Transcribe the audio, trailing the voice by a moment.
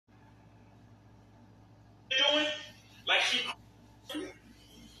she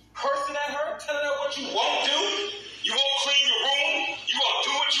cursing at her, telling her what you won't do. You won't clean your room. You won't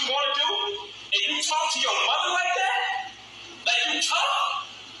do what you want to do. And you talk to your mother like that? Like you tough?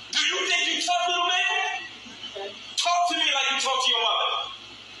 Do you think you tough, little man? Talk to me like you talk to your mother.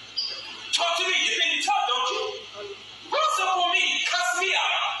 Talk to me. You think you tough, don't you? What's up on me? Cuss me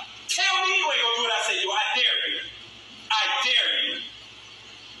out. Tell me you ain't gonna do what I say you. I dare you. I dare you.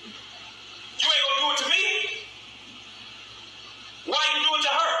 You ain't gonna do it to me? Why you do it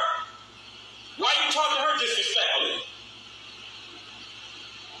to her? Why you talk to her disrespectfully?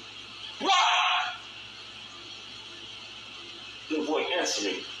 Why? Little boy, answer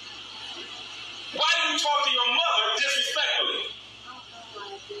me. Why do you talk to your mother disrespectfully?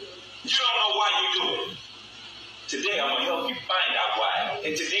 You don't know why you do it. Today I'm gonna help you find out why.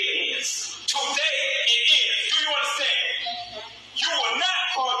 And today it is. Today it is. Do you understand? You will not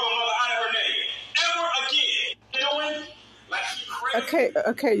call your mother out of her name ever again. Doing like she crazy.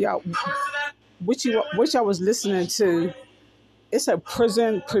 Okay, y'all. Which I was listening to. It's a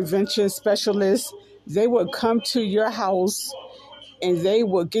prison prevention specialist. They would come to your house and they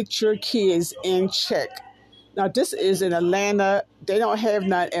will get your kids in check. Now, this is in Atlanta. They don't have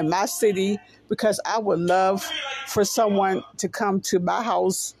none in my city because I would love for someone to come to my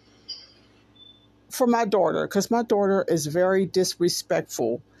house for my daughter because my daughter is very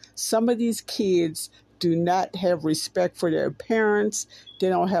disrespectful. Some of these kids do not have respect for their parents. They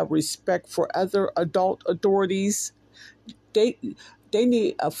don't have respect for other adult authorities. They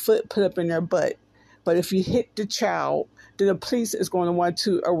need a foot put up in their butt. But if you hit the child, then the police is going to want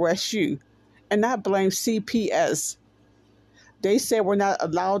to arrest you. And not blame CPS. They say we're not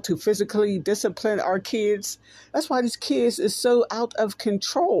allowed to physically discipline our kids. That's why these kids is so out of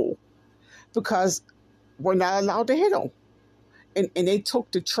control. Because we're not allowed to hit them. And they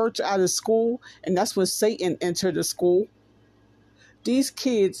took the church out of school, and that's when Satan entered the school. These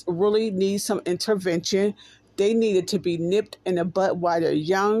kids really need some intervention. They needed to be nipped in the butt while they're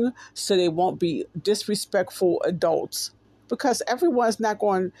young so they won't be disrespectful adults. Because everyone's not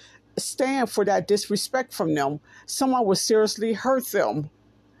going to stand for that disrespect from them. Someone will seriously hurt them.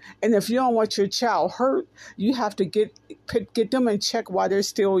 And if you don't want your child hurt, you have to get them in check while they're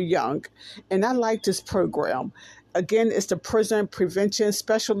still young. And I like this program. Again, it's the prison prevention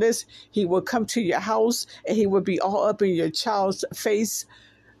specialist. He will come to your house and he will be all up in your child's face,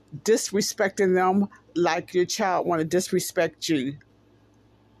 disrespecting them like your child want to disrespect you.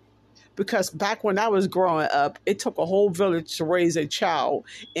 Because back when I was growing up, it took a whole village to raise a child.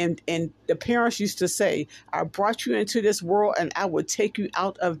 And the parents used to say, I brought you into this world and I will take you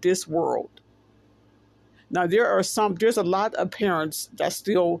out of this world. Now, there's a lot of parents that's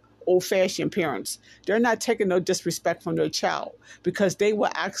still old-fashioned parents. They're not taking no disrespect from their child because they will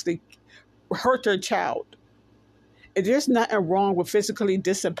actually hurt their child. And there's nothing wrong with physically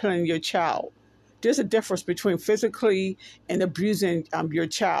disciplining your child. There's a difference between physically and abusing your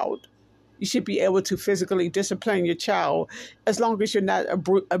child. You should be able to physically discipline your child as long as you're not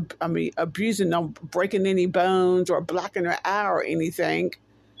abusing them, breaking any bones or blocking their eye or anything.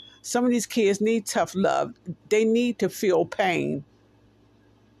 Some of these kids need tough love. They need to feel pain.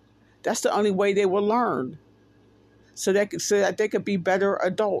 That's the only way they will learn. So that they could be better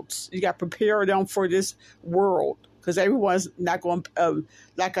adults. You got to prepare them for this world. Because everyone's not going,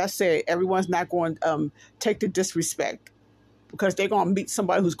 like I said, everyone's not going to take the disrespect. Because they're going to meet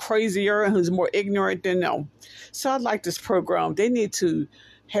somebody who's crazier and who's more ignorant than them. So I like this program. They need to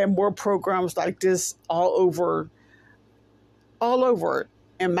have more programs like this all over.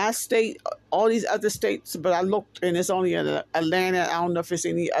 In my state, all these other states, but I looked and it's only in Atlanta. I don't know if it's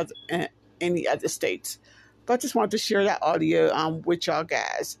any other states. But I just wanted to share that audio with y'all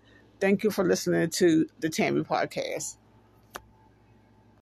guys. Thank you for listening to the Tammy Podcast.